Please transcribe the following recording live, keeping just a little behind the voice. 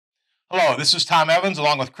Hello, this is Tom Evans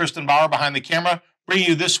along with Kristen Bauer behind the camera, bringing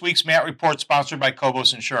you this week's Mat Report sponsored by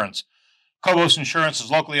Cobos Insurance. Cobos Insurance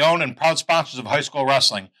is locally owned and proud sponsors of high school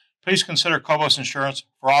wrestling. Please consider Cobos Insurance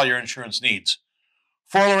for all your insurance needs.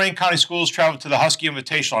 4 Lorain County schools traveled to the Husky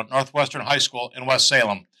Invitational at Northwestern High School in West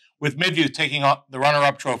Salem, with Midview taking up the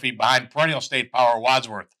runner-up trophy behind perennial state power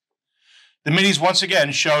Wadsworth. The Middies once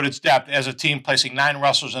again showed its depth as a team, placing 9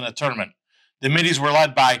 wrestlers in the tournament. The Middies were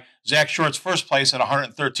led by Zach Short's first place at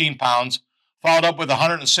 113 pounds, followed up with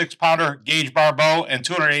 106-pounder Gage Barbeau and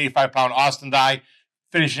 285-pound Austin Dye,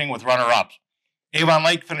 finishing with runner-ups. Avon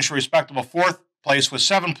Lake finished a respectable 4th place with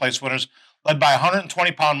 7 place winners, led by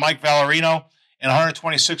 120-pound Mike Valerino and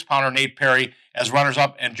 126-pounder Nate Perry as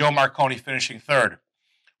runners-up, and Joe Marconi finishing 3rd.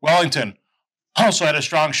 Wellington also had a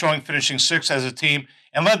strong showing, finishing 6th as a team,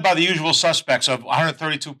 and led by the usual suspects of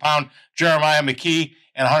 132-pound Jeremiah McKee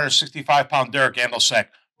and 165-pound Derek Andelsek,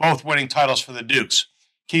 both winning titles for the Dukes.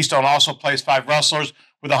 Keystone also placed 5 wrestlers,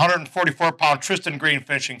 with 144-pound Tristan Green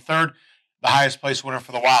finishing 3rd, the highest place winner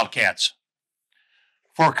for the Wildcats.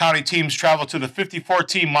 4 county teams traveled to the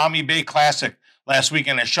 54-team Maumee Bay Classic last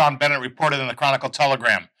weekend, as Sean Bennett reported in the Chronicle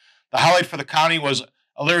Telegram. The highlight for the county was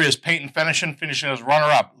Illyria's Peyton Fenishin, finishing as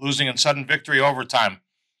runner-up, losing in sudden victory overtime.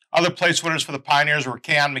 Other place winners for the Pioneers were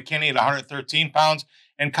Keon McKinney at 113 pounds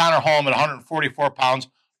and Connor Holm at 144 pounds,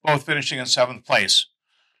 both finishing in 7th place.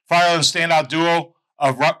 Fireland's standout duo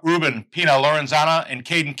of Ruben Pina Lorenzana and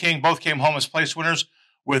Caden King both came home as place winners,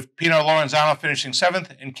 with Pina Lorenzana finishing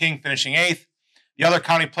 7th and King finishing 8th. The other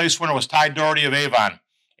county place winner was Ty Doherty of Avon.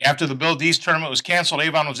 After the Bill Dees tournament was canceled,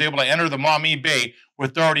 Avon was able to enter the Maumee Bay,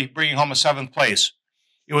 with Doherty bringing home a 7th place.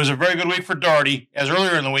 It was a very good week for Doherty, as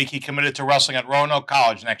earlier in the week he committed to wrestling at Roanoke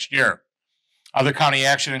College next year. Other county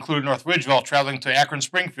action included North Ridgeville traveling to Akron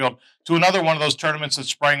Springfield to another one of those tournaments that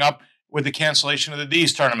sprang up with the cancellation of the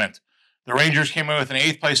Dees tournament. The Rangers came in with an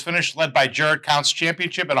 8th place finish, led by Jared Count's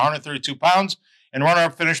championship at 132 pounds, and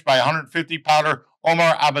runner-up finished by 150-pounder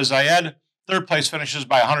Omar Abazayed. 3rd place finishes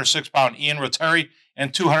by 106-pound Ian Rotary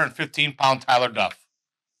and 215-pound Tyler Duff.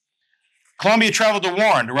 Columbia traveled to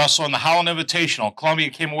Warren to wrestle in the Holland Invitational. Columbia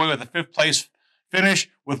came away with a 5th place finish,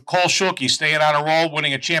 with Cole Schulke staying on a roll,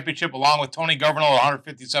 winning a championship along with Tony Governal at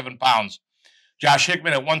 157 pounds. Josh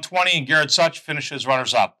Hickman at 120 and Garrett Such finished as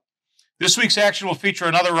runners-up. This week's action will feature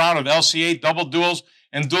another round of LCA double duels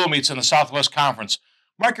and dual meets in the Southwest Conference.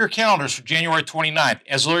 Mark your calendars for January 29th,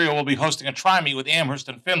 as Elyria will be hosting a tri-meet with Amherst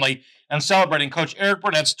and Findlay and celebrating Coach Eric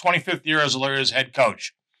Burnett's 25th year as Elyria's head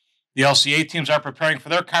coach. The LCA teams are preparing for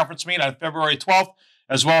their conference meet on February 12th,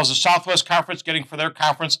 as well as the Southwest Conference getting for their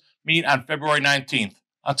conference meet on February 19th.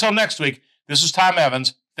 Until next week, this is Tom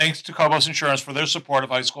Evans. Thanks to Cobos Insurance for their support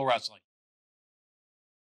of high school wrestling.